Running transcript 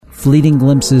fleeting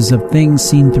glimpses of things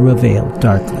seen through a veil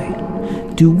darkly.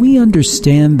 Do we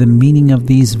understand the meaning of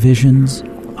these visions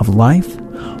of life?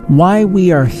 Why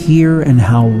we are here and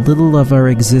how little of our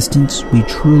existence we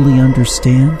truly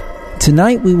understand?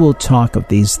 Tonight we will talk of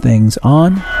these things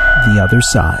on The Other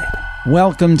Side.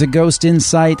 Welcome to Ghost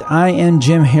Insight. I am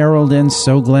Jim Harold and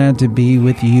so glad to be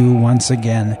with you once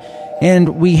again.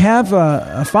 And we have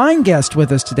a fine guest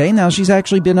with us today. Now, she's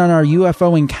actually been on our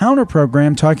UFO Encounter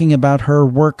program talking about her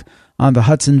work on the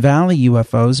Hudson Valley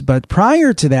UFOs. But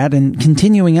prior to that, and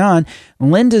continuing on,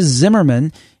 Linda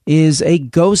Zimmerman is a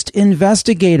ghost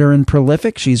investigator and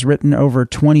prolific. She's written over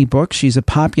 20 books. She's a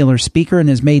popular speaker and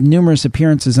has made numerous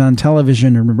appearances on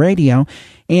television and radio.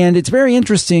 And it's very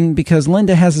interesting because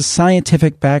Linda has a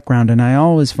scientific background, and I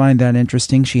always find that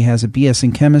interesting. She has a BS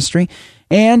in chemistry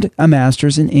and a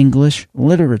master's in English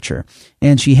literature.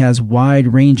 And she has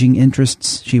wide-ranging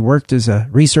interests. She worked as a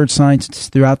research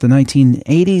scientist throughout the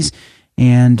 1980s,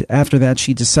 and after that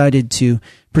she decided to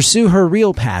pursue her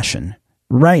real passion,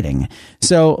 writing.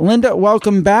 So, Linda,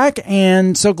 welcome back,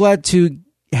 and so glad to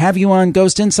have you on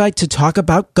Ghost Insight to talk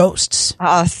about ghosts.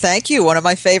 Thank you. One of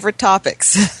my favorite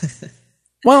topics.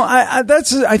 Well,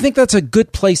 I think that's a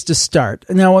good place to start.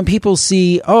 Now, when people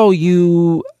see, oh,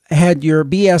 you had your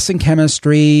BS in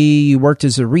chemistry, you worked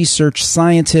as a research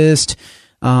scientist,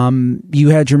 you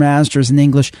had your master's in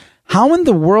English, how in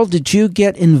the world did you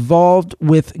get involved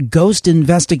with ghost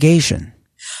investigation?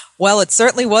 Well, it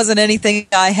certainly wasn't anything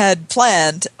I had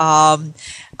planned.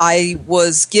 I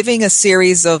was giving a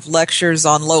series of lectures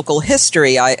on local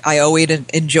history. I always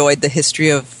enjoyed the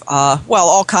history of,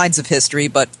 all kinds of history,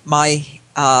 but my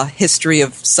history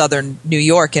of southern New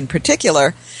York in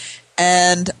particular.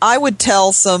 And I would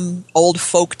tell some old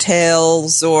folk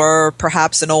tales or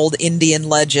perhaps an old Indian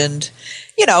legend,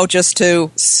 just to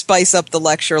spice up the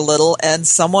lecture a little. And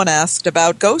someone asked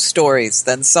about ghost stories.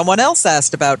 Then someone else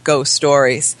asked about ghost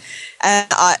stories. And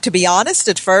to be honest,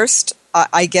 at first,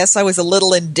 I guess I was a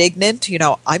little indignant.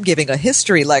 I'm giving a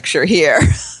history lecture here.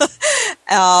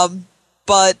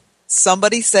 But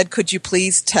somebody said, could you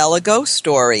please tell a ghost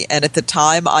story? And at the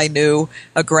time, I knew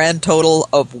a grand total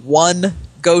of one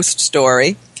ghost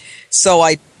story. So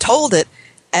I told it.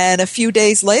 And a few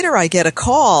days later, I get a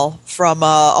call from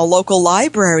a local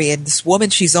library. And this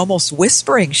woman, she's almost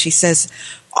whispering. She says,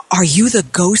 "Are you the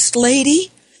ghost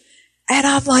lady?" And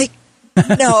I'm like,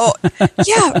 no.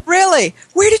 Yeah, really?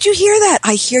 Where did you hear that?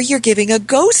 I hear you're giving a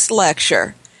ghost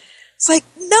lecture. It's like,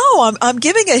 no, I'm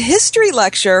giving a history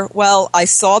lecture. Well, I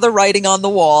saw the writing on the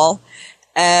wall.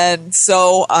 And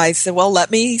so I said, well,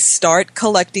 let me start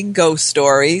collecting ghost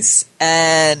stories.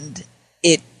 And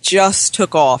it just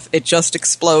took off. It just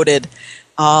exploded.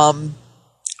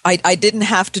 I didn't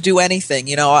have to do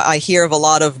anything. I hear of a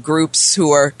lot of groups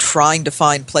who are trying to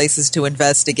find places to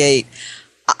investigate.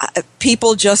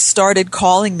 People just started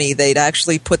calling me. They'd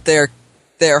actually put their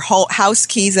house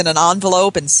keys in an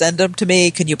envelope and send them to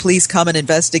me. Can you please come and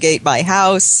investigate my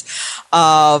house?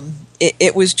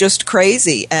 It was just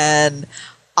crazy. And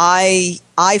I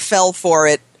fell for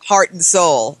it heart and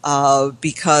soul,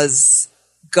 because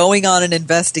going on an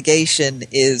investigation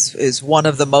is one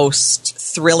of the most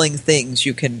thrilling things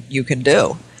you can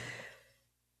do.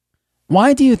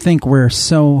 Why do you think we're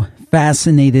so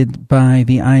fascinated by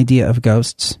the idea of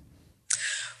ghosts?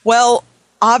 Well,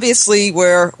 obviously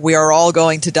we are all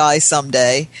going to die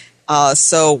someday.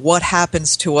 So what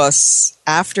happens to us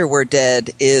after we're dead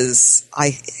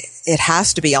it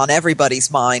has to be on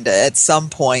everybody's mind at some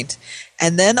point.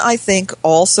 And then I think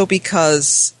also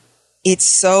because it's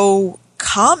so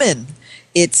common,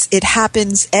 it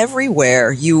happens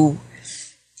everywhere.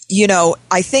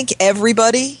 I think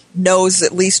everybody knows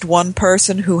at least one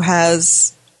person who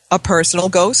has a personal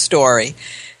ghost story.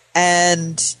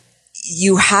 And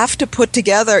you have to put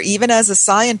together, even as a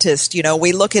scientist,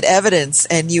 we look at evidence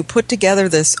and you put together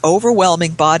this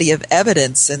overwhelming body of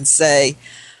evidence and say,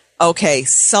 okay,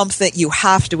 you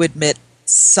have to admit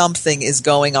something is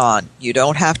going on. You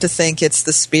don't have to think it's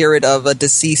the spirit of a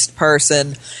deceased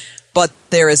person, but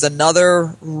there is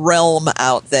another realm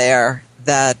out there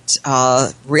that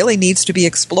really needs to be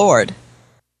explored.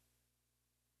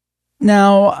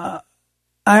 Now,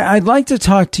 I'd like to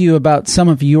talk to you about some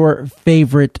of your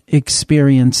favorite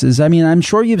experiences. I mean, I'm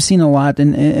sure you've seen a lot,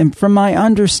 and from my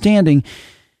understanding,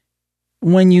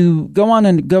 when you go on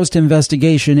a ghost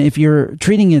investigation, if you're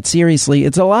treating it seriously,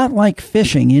 it's a lot like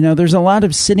fishing. There's a lot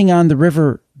of sitting on the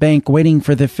river bank waiting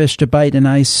for the fish to bite, and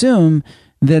I assume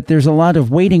that there's a lot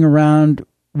of waiting around,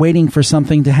 waiting for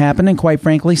something to happen, and quite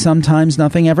frankly, sometimes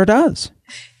nothing ever does.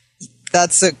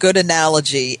 That's a good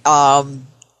analogy.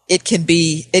 it can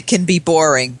be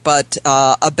boring, but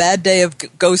a bad day of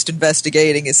ghost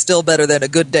investigating is still better than a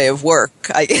good day of work,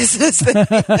 I guess.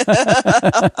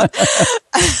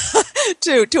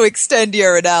 To extend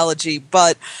your analogy,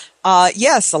 but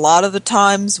yes, a lot of the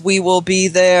times we will be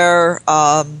there,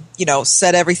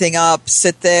 set everything up,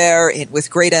 sit there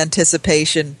with great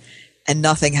anticipation, and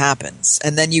nothing happens.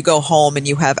 And then you go home and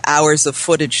you have hours of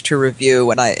footage to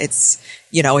review, and it's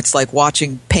like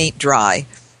watching paint dry.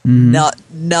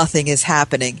 Mm-hmm. Nothing is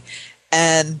happening.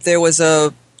 And there was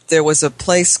a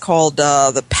place called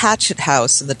the Patchett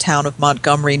House in the town of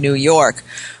Montgomery, New York.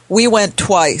 We went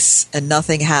twice and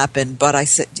nothing happened, but I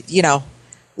said,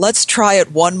 let's try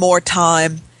it one more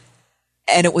time.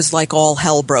 And it was like all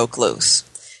hell broke loose.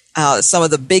 Some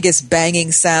of the biggest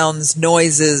banging sounds,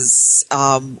 noises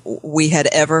we had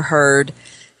ever heard.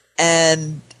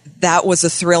 And that was a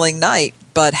thrilling night.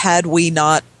 But had we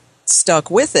not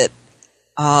stuck with it,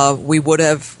 we would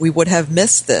have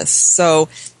missed this. So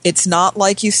it's not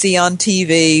like you see on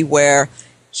TV where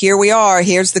here we are,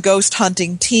 here's the ghost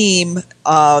hunting team.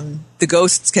 The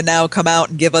ghosts can now come out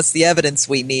and give us the evidence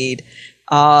we need.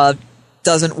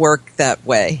 Doesn't work that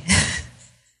way.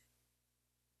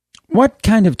 What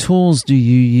kind of tools do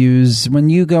you use when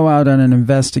you go out on an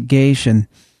investigation?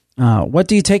 What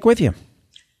do you take with you?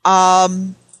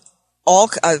 From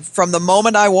the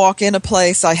moment I walk in a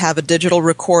place, I have a digital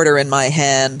recorder in my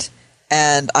hand,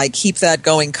 and I keep that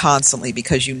going constantly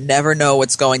because you never know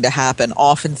what's going to happen.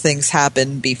 Often things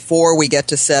happen before we get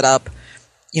to set up,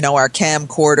 our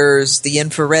camcorders, the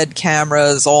infrared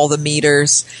cameras, all the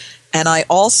meters. And I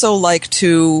also like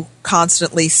to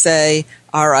constantly say,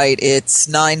 all right, it's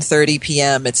 9:30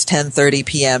 p.m., it's 10:30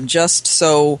 p.m., just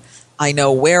so I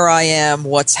know where I am,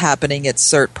 what's happening at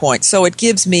certain points. So it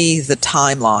gives me the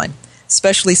timeline,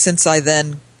 especially since I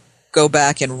then go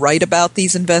back and write about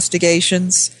these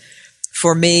investigations.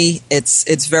 For me,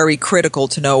 it's very critical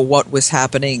to know what was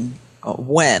happening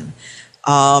when.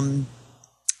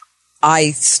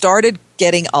 I started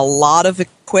getting a lot of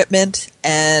equipment,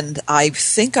 and I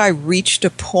think I reached a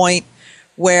point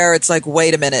where it's like,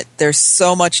 wait a minute, there's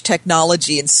so much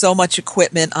technology and so much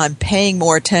equipment. I'm paying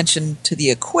more attention to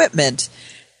the equipment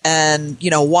and,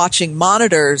 watching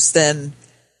monitors, then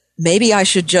maybe I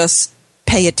should just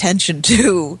pay attention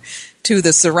to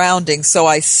the surroundings. So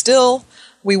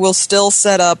we will still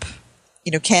set up,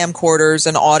 camcorders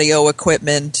and audio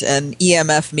equipment and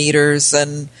EMF meters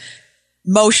and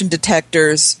motion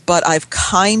detectors, but I've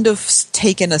kind of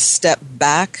taken a step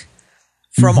back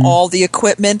from all the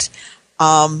equipment.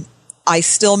 I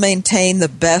still maintain the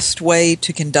best way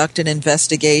to conduct an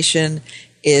investigation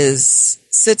is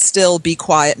sit still, be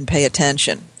quiet, and pay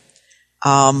attention.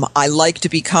 I like to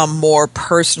become more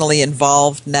personally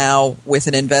involved now with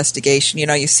an investigation.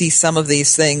 You see some of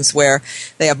these things where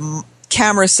they have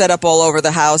cameras set up all over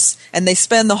the house and they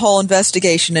spend the whole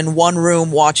investigation in one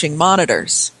room watching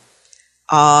monitors.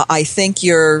 I think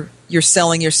you're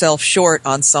selling yourself short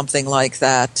on something like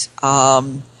that.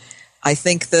 I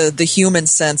think the human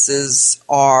senses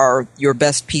are your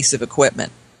best piece of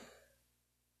equipment.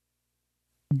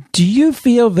 Do you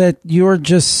feel that you're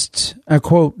just a,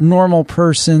 quote, normal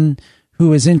person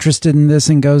who is interested in this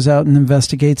and goes out and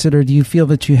investigates it, or do you feel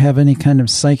that you have any kind of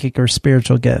psychic or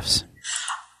spiritual gifts?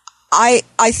 I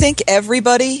think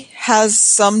everybody has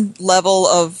some level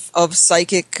of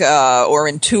psychic or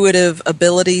intuitive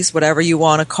abilities, whatever you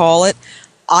want to call it.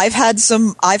 I've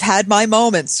had my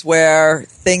moments where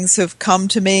things have come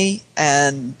to me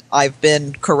and I've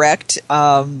been correct.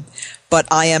 But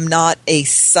I am not a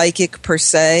psychic per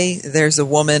se. There's a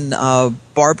woman,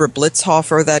 Barbara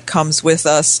Blitzhofer, that comes with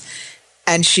us,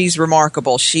 and she's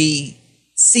remarkable. She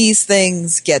sees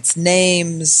things, gets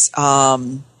names.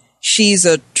 She's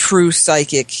a true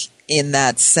psychic in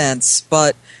that sense.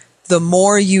 But the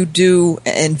more you do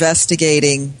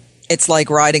investigating, it's like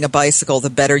riding a bicycle. The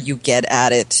better you get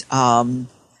at it,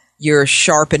 you're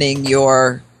sharpening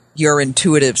your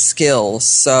intuitive skills.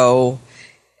 So,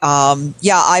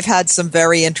 I've had some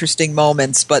very interesting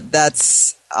moments, but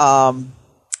that's I'm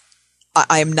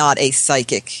not a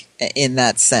psychic in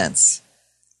that sense.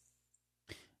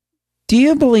 Do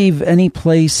you believe any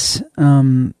place?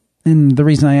 And the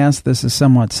reason I ask this is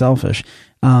somewhat selfish.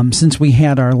 Since we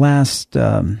had our last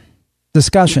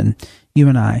discussion, you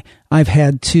and I've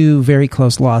had 2 very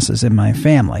close losses in my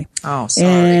family. Oh, sorry.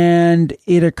 And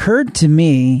it occurred to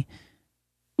me,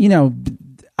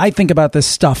 I think about this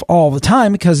stuff all the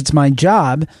time because it's my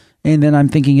job, and then I'm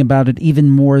thinking about it even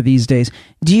more these days.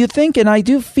 Do you think, and I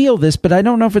do feel this, but I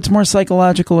don't know if it's more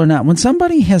psychological or not, when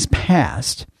somebody has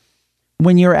passed,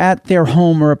 when you're at their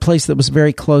home or a place that was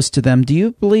very close to them, do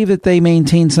you believe that they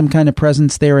maintain some kind of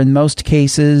presence there in most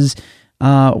cases?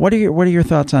 What are your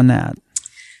thoughts on that?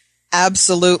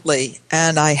 Absolutely.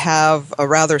 And I have a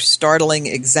rather startling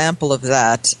example of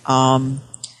that.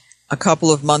 A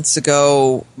couple of months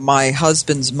ago, my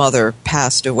husband's mother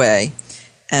passed away.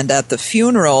 And at the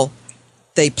funeral,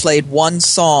 they played one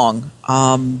song.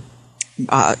 The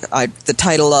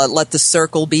title, Let the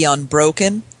Circle Be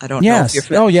Unbroken. I don't know if you're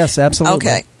familiar. Oh, yes, absolutely.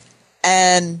 Okay.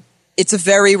 And it's a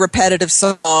very repetitive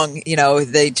song. You know,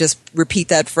 they just repeat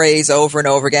that phrase over and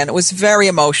over again. It was very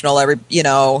emotional. He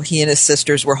and his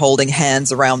sisters were holding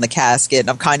hands around the casket, and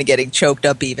I'm kind of getting choked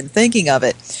up even thinking of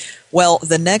it. Well,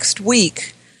 the next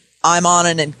week, I'm on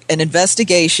an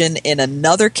investigation in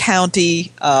another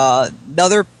county,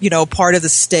 another, part of the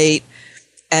state,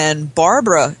 and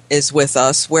Barbara is with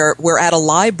us. We're at a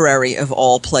library of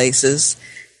all places,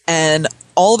 and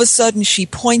all of a sudden she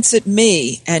points at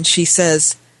me and she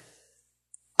says,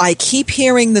 I keep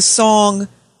hearing the song,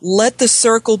 Let the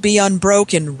Circle Be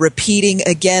Unbroken, repeating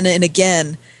again and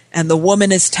again, and the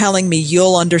woman is telling me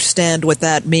you'll understand what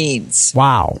that means.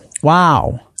 Wow.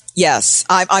 Yes,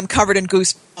 I'm covered in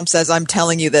goosebumps as I'm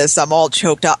telling you this. I'm all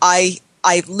choked up. I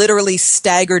literally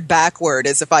staggered backward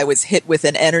as if I was hit with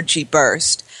an energy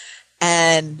burst.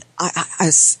 And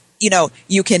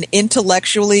you can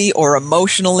intellectually or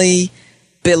emotionally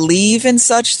believe in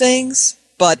such things,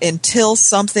 but until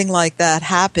something like that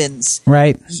happens,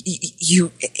 right?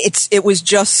 It was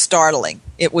just startling.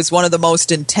 It was one of the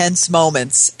most intense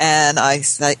moments, and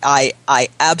I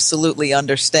absolutely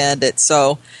understand it.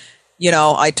 So,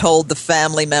 I told the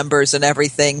family members and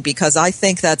everything because I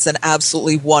think that's an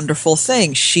absolutely wonderful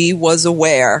thing. She was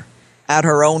aware at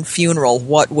her own funeral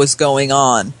what was going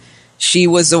on. She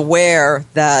was aware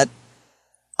that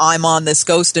I'm on this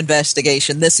ghost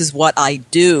investigation. This is what I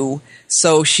do.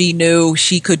 So she knew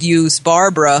she could use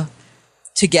Barbara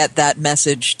to get that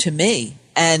message to me.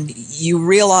 And you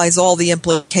realize all the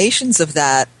implications of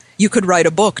that. You could write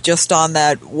a book just on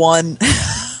that one,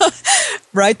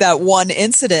 right? That one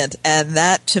incident. And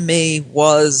that to me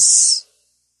was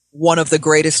one of the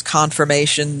greatest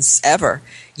confirmations ever.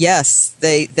 Yes,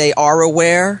 they are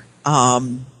aware.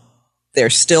 They're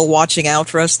still watching out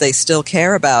for us. They still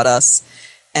care about us.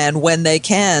 And when they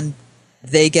can,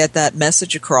 they get that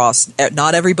message across.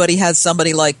 Not everybody has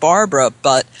somebody like Barbara,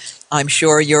 but I'm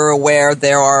sure you're aware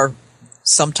there are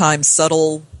sometimes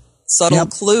subtle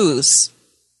clues.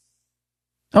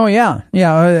 Oh, yeah.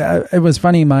 Yeah, it was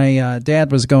funny. My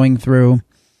dad was going through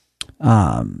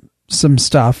some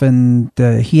stuff, and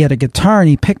he had a guitar, and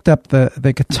he picked up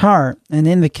the guitar, and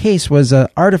in the case was an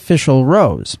artificial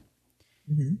rose.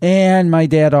 Mm-hmm. And my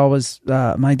dad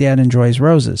enjoys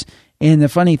roses. And the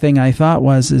funny thing I thought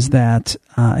is that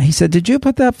he said, "Did you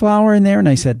put that flower in there?" And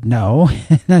I said, "No."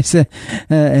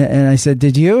 And I said,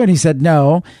 "Did you?" And he said,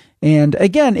 "No." And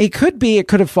again, it could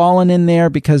have fallen in there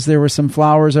because there were some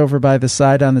flowers over by the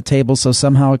side on the table, so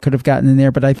somehow it could have gotten in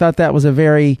there. But I thought that was a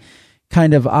very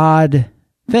kind of odd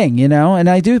thing, And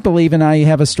I do believe, and I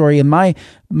have a story in my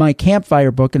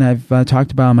campfire book, and I've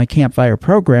talked about my campfire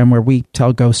program where we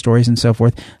tell ghost stories and so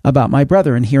forth about my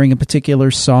brother and hearing a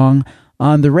particular song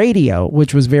on the radio,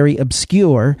 which was very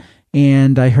obscure,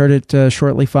 and I heard it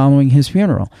shortly following his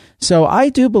funeral. So I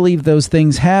do believe those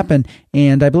things happen,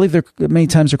 and I believe many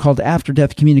times they're called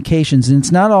after-death communications, and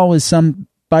it's not always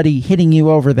somebody hitting you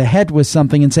over the head with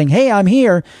something and saying, "Hey, I'm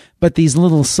here," but these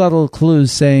little subtle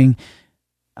clues saying,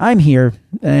 "I'm here,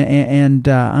 and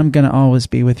I'm going to always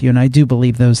be with you," and I do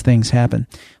believe those things happen.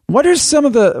 What are some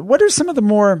of the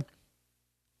more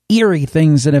eerie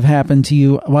things that have happened to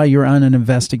you while you're on an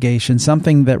investigation?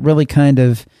 Something that really kind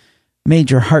of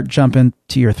made your heart jump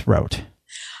into your throat?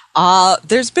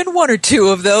 There's been one or two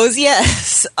of those,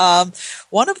 yes.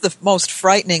 One of the most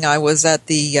frightening, I was at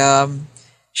the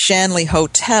Shanley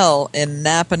Hotel in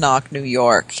Napanoch, New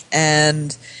York,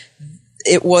 and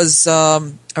it was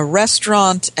a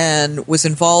restaurant and was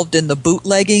involved in the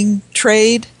bootlegging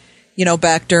trade,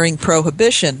 back during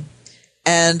Prohibition.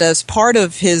 And as part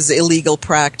of his illegal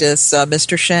practice,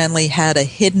 Mr. Shanley had a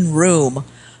hidden room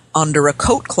under a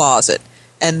coat closet.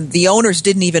 And the owners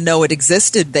didn't even know it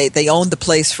existed. They owned the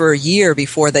place for a year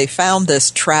before they found this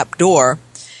trap door.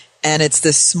 And it's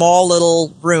this small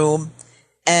little room.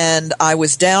 And I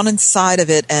was down inside of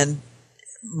it, and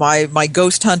my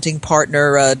ghost hunting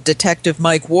partner, Detective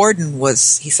Mike Warden,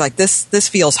 he's like, this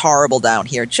feels horrible down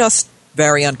here, just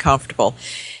very uncomfortable.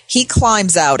 He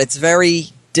climbs out. It's very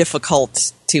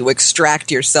difficult to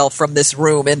extract yourself from this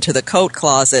room into the coat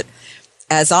closet.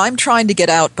 As I'm trying to get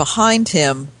out behind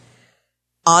him,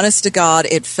 honest to God,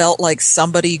 it felt like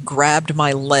somebody grabbed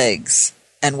my legs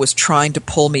and was trying to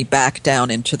pull me back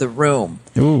down into the room.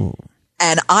 Ooh.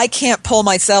 And I can't pull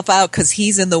myself out because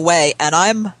he's in the way. And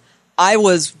I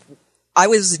was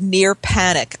near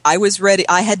panic. I was ready.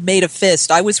 I had made a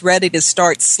fist. I was ready to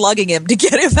start slugging him to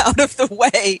get him out of the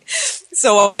way.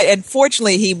 So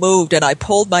unfortunately he moved and I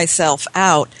pulled myself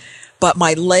out, but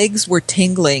my legs were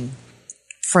tingling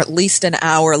for at least an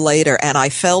hour later. And I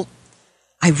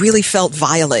really felt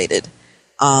violated.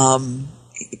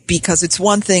 Because it's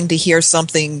one thing to hear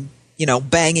something,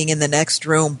 banging in the next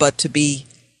room, but to be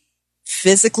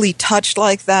physically touched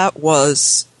like that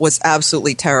was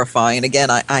absolutely terrifying. And again,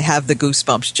 I have the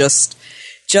goosebumps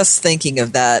just thinking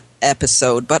of that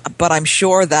episode. But I'm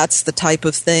sure that's the type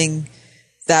of thing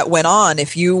that went on.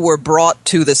 If you were brought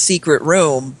to the secret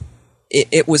room,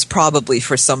 it was probably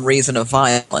for some reason of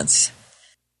violence.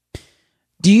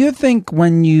 Do you think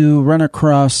when you run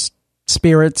across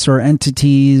spirits or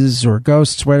entities or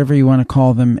ghosts, whatever you want to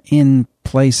call them, in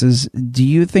places, do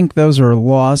you think those are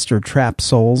lost or trapped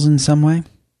souls in some way?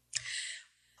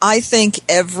 I think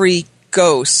every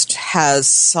ghost has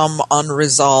some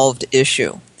unresolved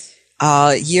issue.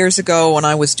 Years ago when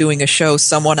I was doing a show,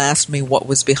 someone asked me what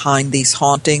was behind these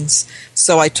hauntings.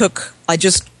 So I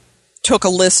just took a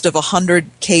list of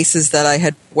 100 cases that I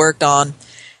had worked on,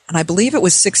 and I believe it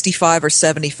was 65 or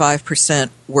 75%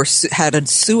 had a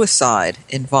suicide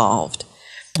involved.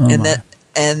 And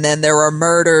then there are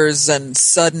murders and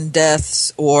sudden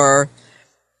deaths, or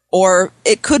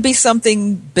it could be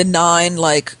something benign,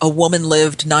 like a woman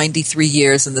lived 93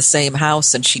 years in the same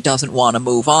house and she doesn't want to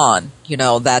move on.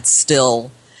 That's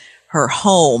still her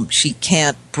home. She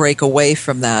can't break away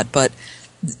from that. But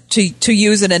to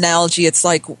use an analogy, it's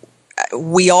like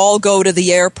we all go to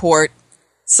the airport.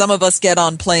 Some of us get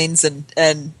on planes and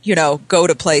go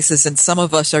to places, and some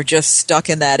of us are just stuck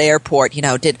in that airport.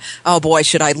 Oh boy,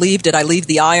 should I leave? Did I leave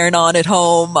the iron on at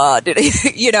home?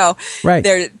 Right.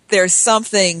 There's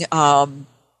something,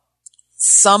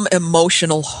 some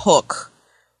emotional hook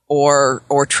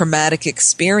or traumatic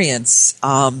experience.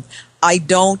 I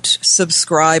don't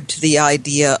subscribe to the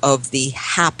idea of the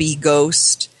happy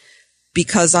ghost,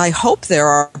 because I hope there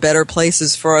are better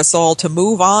places for us all to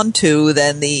move on to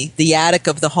than the attic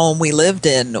of the home we lived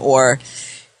in. Or,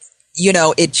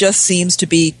 it just seems to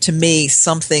be, to me,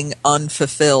 something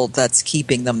unfulfilled that's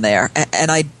keeping them there.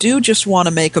 And I do just want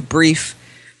to make a brief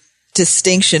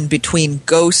distinction between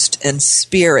ghost and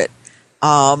spirit.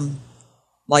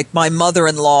 Like my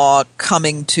mother-in-law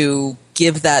coming to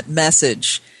give that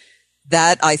message,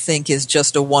 that I think is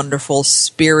just a wonderful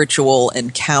spiritual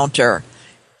encounter.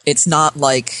 It's not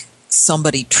like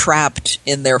somebody trapped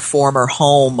in their former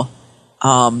home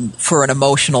for an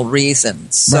emotional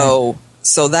reason. So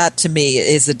that to me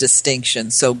is a distinction.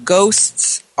 So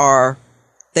ghosts are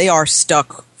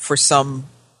stuck for some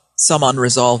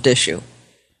unresolved issue.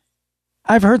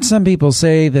 I've heard some people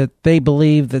say that they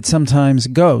believe that sometimes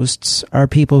ghosts are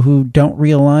people who don't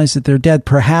realize that they're dead,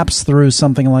 perhaps through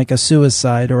something like a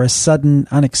suicide or a sudden,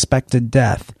 unexpected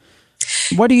death.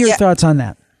 What are your thoughts on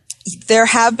that? There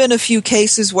have been a few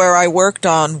cases where I worked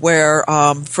on where,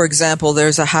 for example,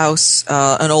 there's a house,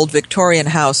 an old Victorian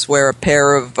house where a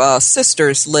pair of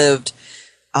sisters lived.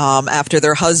 After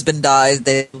their husband died,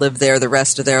 they lived there the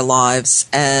rest of their lives.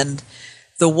 And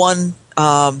the one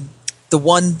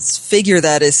figure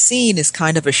that is seen is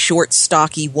kind of a short,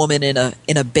 stocky woman in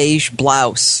a beige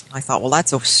blouse. I thought, well,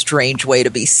 that's a strange way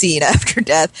to be seen after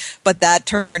death. But that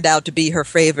turned out to be her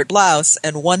favorite blouse.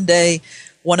 And one day,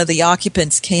 one of the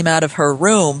occupants came out of her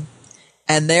room,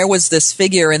 and there was this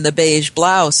figure in the beige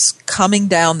blouse coming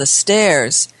down the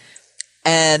stairs.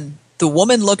 And the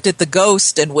woman looked at the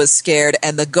ghost and was scared,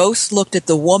 and the ghost looked at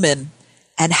the woman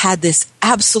and had this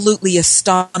absolutely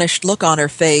astonished look on her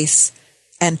face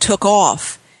and took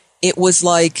off. It was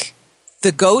like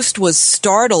the ghost was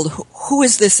startled. Who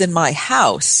is this in my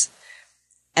house?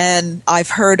 And I've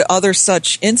heard other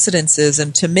such incidences,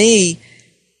 and to me,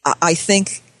 I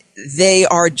think they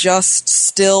are just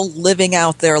still living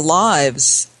out their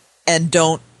lives and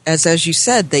don't, as you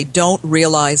said, they don't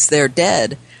realize they're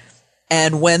dead.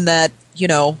 And when that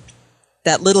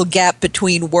little gap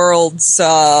between worlds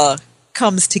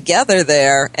comes together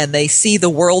there, and they see the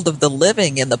world of the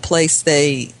living in the place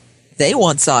they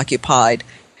once occupied,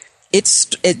 it's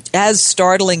as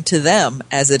startling to them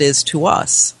as it is to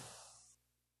us.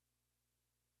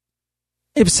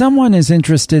 If someone is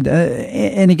interested,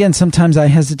 and again, sometimes I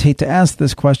hesitate to ask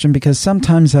this question because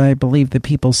sometimes I believe that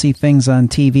people see things on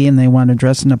TV and they want to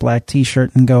dress in a black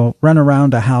T-shirt and go run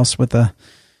around a house with a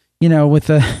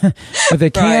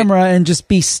camera and just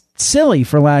be silly,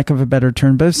 for lack of a better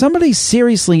term. But if somebody's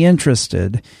seriously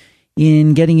interested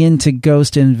in getting into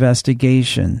ghost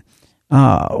investigation,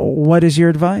 What is your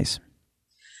advice?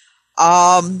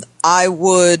 I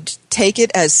would take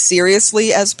it as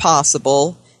seriously as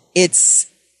possible. It's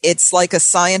like a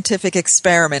scientific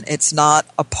experiment. It's not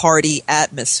a party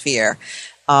atmosphere.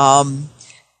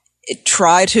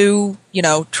 Try to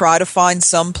find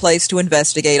some place to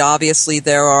investigate. Obviously,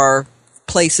 there are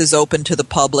places open to the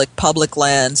public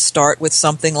lands. Start with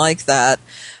something like that.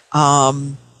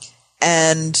 And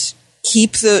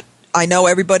I know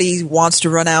everybody wants to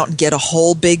run out and get a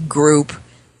whole big group.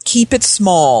 Keep it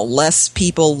small, less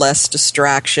people, less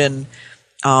distraction,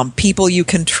 people you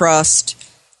can trust.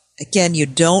 Again, you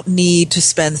don't need to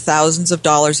spend thousands of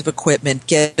dollars of equipment.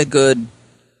 Get a good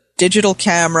digital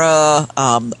camera,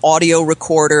 audio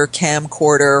recorder,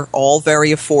 camcorder, all very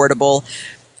affordable.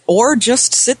 Or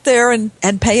just sit there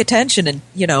and pay attention and,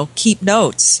 keep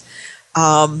notes.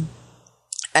 And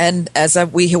as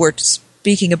we were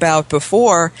speaking about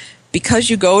before, because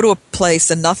you go to a place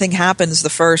and nothing happens the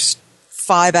first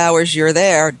 5 hours you're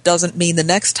there, doesn't mean the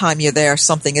next time you're there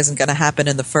something isn't going to happen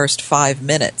in the first 5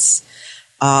 minutes.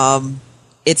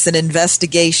 It's an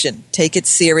investigation. Take it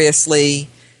seriously.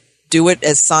 Do it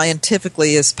as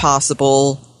scientifically as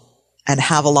possible, and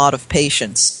have a lot of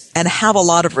patience and have a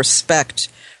lot of respect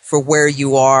for where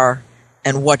you are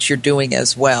and what you're doing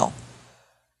as well.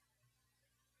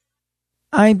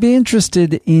 I'd be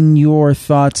interested in your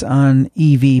thoughts on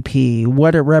EVP,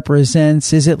 what it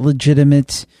represents. Is it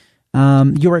legitimate?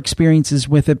 Your experiences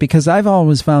with it, because I've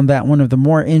always found that one of the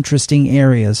more interesting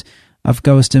areas of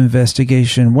ghost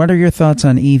investigation. What are your thoughts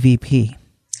on EVP?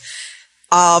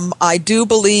 I do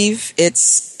believe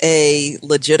it's a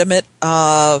legitimate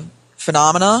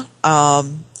phenomena.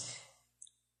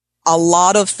 A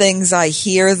lot of things I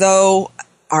hear, though,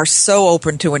 are so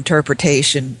open to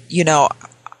interpretation.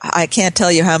 I can't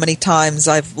tell you how many times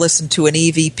I've listened to an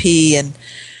EVP and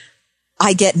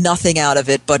I get nothing out of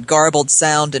it but garbled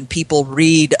sound, and people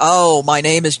read, "Oh, my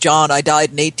name is John. I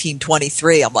died in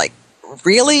 1823." I'm like,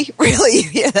 really? Really?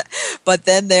 Yeah. But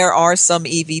then there are some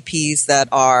EVPs that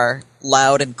are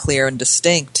loud and clear and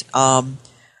distinct.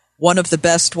 One of the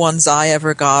best ones I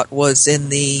ever got was in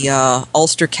the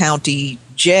Ulster County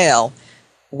Jail,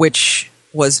 which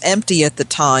was empty at the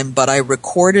time, but I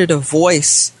recorded a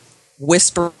voice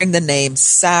whispering the name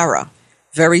Sarah.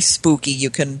 Very spooky. You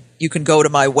can go to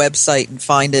my website and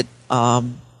find it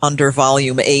under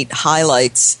Volume 8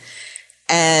 Highlights.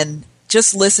 And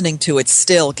just listening to it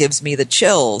still gives me the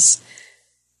chills.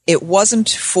 It wasn't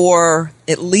for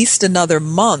at least another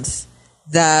month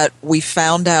that we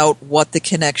found out what the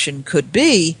connection could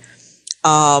be.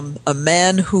 A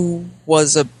man who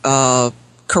was a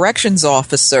corrections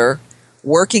officer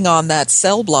working on that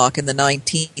cell block in the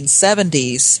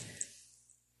 1970s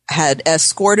had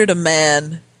escorted a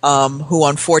man who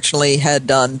unfortunately had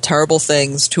done terrible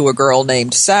things to a girl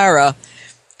named Sarah,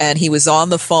 and he was on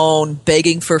the phone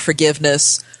begging for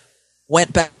forgiveness,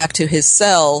 went back to his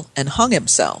cell and hung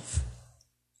himself.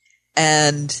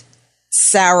 And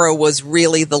Sarah was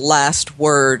really the last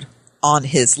word on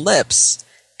his lips,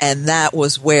 and that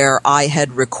was where I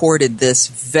had recorded this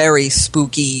very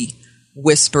spooky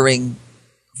whispering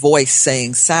voice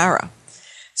saying Sarah.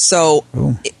 So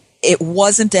it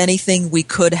wasn't anything we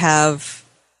could have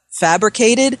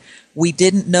fabricated. We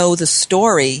didn't know the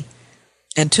story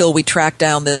until we tracked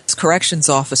down this corrections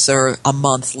officer a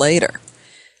month later.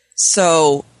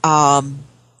 So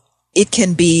it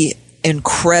can be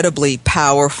incredibly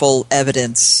powerful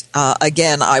evidence.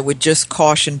 Again, I would just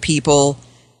caution people,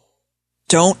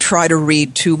 don't try to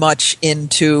read too much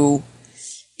into,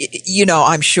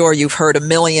 I'm sure you've heard a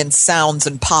million sounds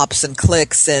and pops and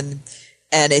clicks, and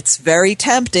it's very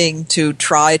tempting to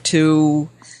try to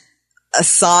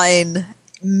assign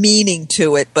meaning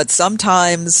to it, but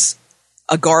sometimes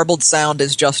a garbled sound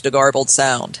is just a garbled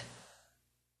sound.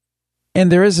 And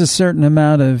there is a certain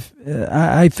amount of,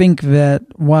 I think that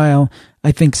while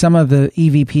I think some of the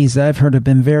EVPs that I've heard have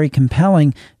been very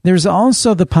compelling, there's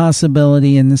also the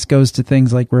possibility, and this goes to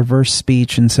things like reverse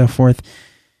speech and so forth,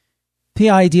 the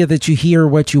idea that you hear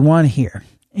what you want to hear.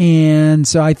 And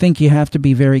so I think you have to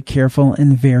be very careful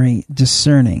and very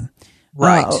discerning.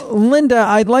 Right. Linda,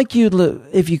 I'd like you to,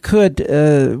 if you could,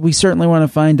 we certainly want to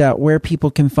find out where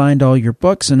people can find all your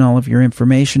books and all of your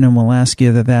information, and we'll ask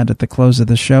you that at the close of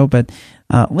the show. But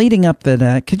leading up to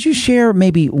that, could you share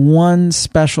maybe one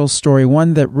special story,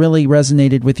 one that really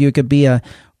resonated with you? It could be a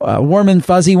warm and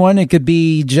fuzzy one. It could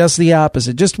be just the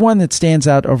opposite, just one that stands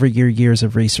out over your years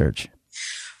of research.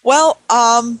 Well,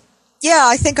 yeah,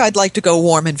 I think I'd like to go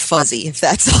warm and fuzzy, if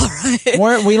that's all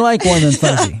right. We like warm and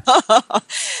fuzzy.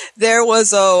 There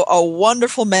was a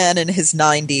wonderful man in his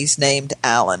 90s named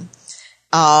Alan.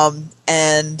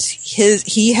 And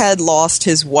he had lost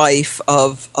his wife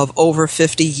of over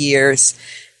 50 years.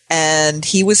 And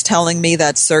he was telling me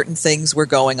that certain things were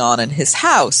going on in his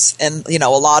house. And, a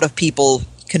lot of people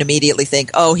can immediately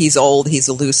think, oh, he's old, he's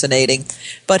hallucinating.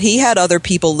 But he had other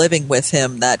people living with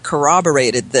him that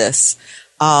corroborated this.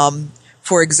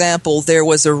 For example, there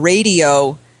was a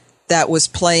radio that was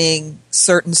playing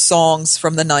certain songs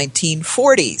from the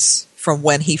 1940s, from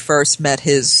when he first met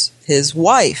his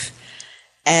wife.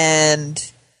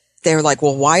 And they were like,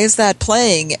 well, why is that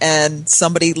playing? And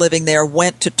somebody living there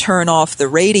went to turn off the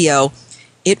radio.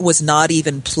 It was not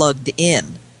even plugged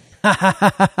in.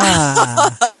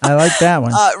 I like that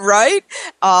one. Right?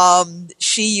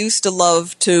 She used to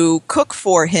love to cook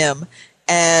for him,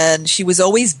 and she was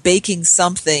always baking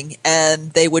something,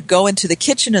 and they would go into the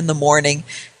kitchen in the morning,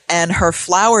 and her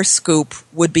flour scoop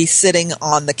would be sitting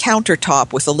on the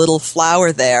countertop with a little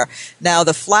flour there. Now,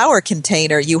 the flour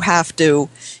container, you have to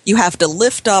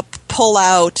lift up, pull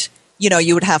out,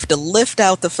 you would have to lift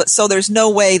out so there's no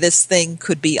way this thing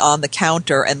could be on the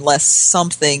counter unless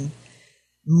something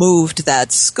moved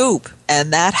that scoop.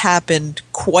 And that happened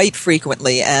quite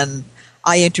frequently. And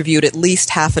I interviewed at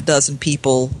least half a dozen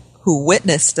people who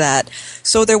witnessed that.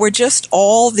 So there were just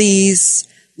all these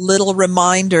little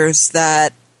reminders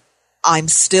that I'm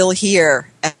still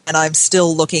here and I'm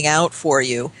still looking out for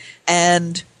you.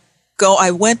 And I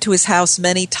went to his house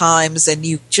many times, and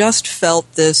you just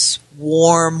felt this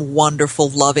warm, wonderful,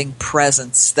 loving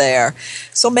presence there.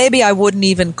 So maybe I wouldn't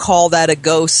even call that a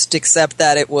ghost, except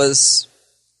that it was,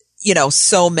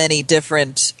 so many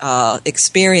different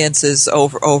experiences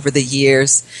over the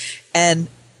years. And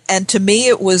to me,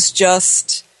 it was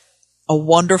just a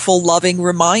wonderful, loving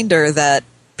reminder that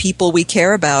people we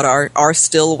care about are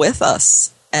still with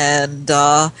us. And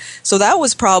so that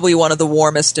was probably one of the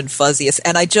warmest and fuzziest.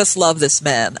 And I just love this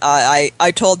man.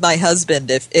 I told my husband,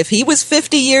 if he was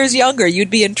 50 years younger, you'd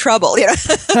be in trouble.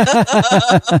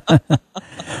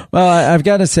 Well, I've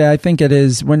got to say, I think it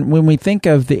is, when we think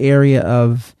of the area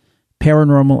of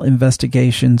paranormal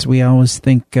investigations, we always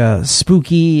think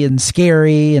spooky and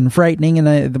scary and frightening.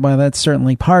 And that's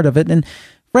certainly part of it. And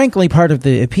frankly, part of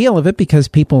the appeal of it, because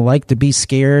people like to be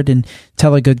scared and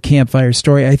tell a good campfire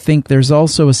story. I think there's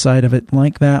also a side of it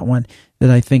like that one that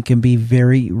I think can be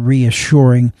very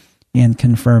reassuring and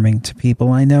confirming to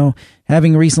people. I know,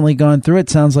 having recently gone through it,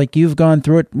 sounds like you've gone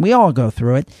through it, we all go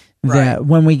through it, that right.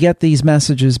 When we get these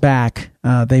messages back,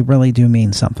 they really do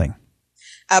mean something.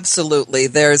 Absolutely.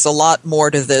 There's a lot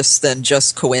more to this than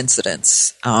just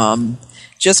coincidence.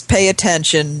 Just pay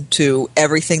attention to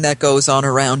everything that goes on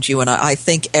around you, and I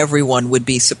think everyone would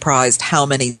be surprised how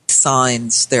many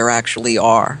signs there actually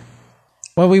are.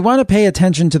 Well, we want to pay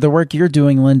attention to the work you're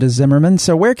doing, Linda Zimmerman.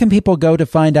 So where can people go to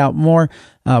find out more?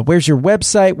 Where's your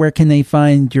website? Where can they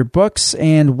find your books?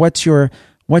 And what's your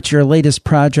latest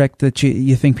project that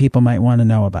you think people might want to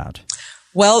know about?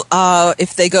 Well,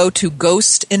 if they go to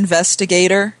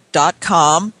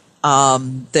ghostinvestigator.com,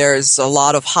 there's a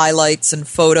lot of highlights and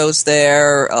photos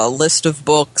there, a list of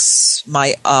books,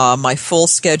 my full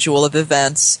schedule of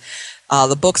events.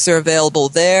 The books are available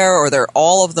there, or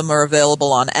all of them are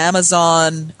available on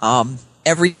Amazon,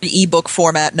 every ebook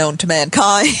format known to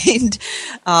mankind.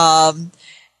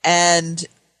 And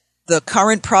the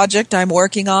current project I'm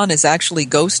working on is actually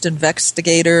Ghost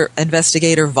Investigator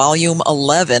Volume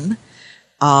 11.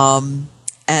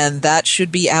 And that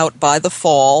should be out by the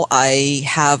fall. I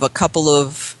have a couple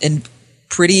of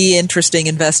pretty interesting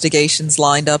investigations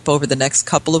lined up over the next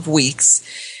couple of weeks.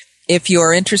 If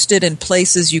you're interested in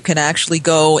places you can actually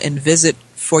go and visit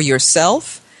for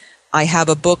yourself, I have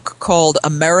a book called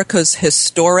America's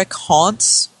Historic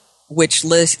Haunts, which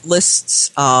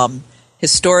lists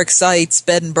historic sites,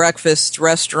 bed and breakfasts,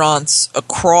 restaurants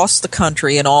across the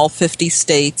country in all 50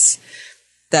 states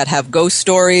that have ghost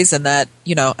stories and that,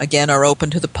 again, are open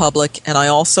to the public. And I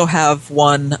also have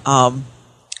one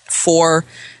for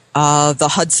the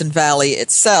Hudson Valley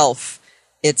itself.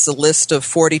 It's a list of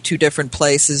 42 different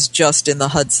places just in the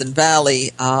Hudson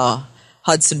Valley.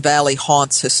 Hudson Valley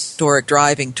Haunts Historic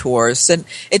Driving Tours. And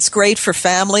it's great for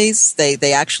families.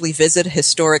 They actually visit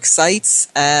historic sites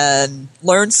and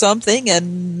learn something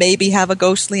and maybe have a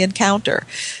ghostly encounter.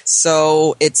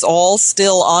 So it's all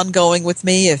still ongoing with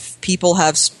me. If people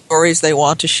have stories they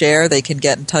want to share, they can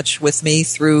get in touch with me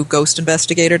through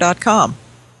ghostinvestigator.com.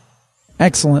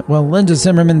 Excellent. Well, Linda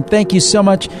Zimmerman, thank you so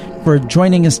much for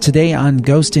joining us today on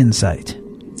Ghost Insight.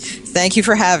 Thank you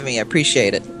for having me. I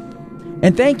appreciate it.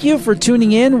 And thank you for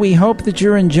tuning in. We hope that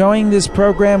you're enjoying this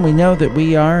program. We know that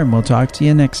we are, and we'll talk to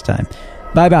you next time.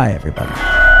 Bye-bye,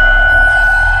 everybody.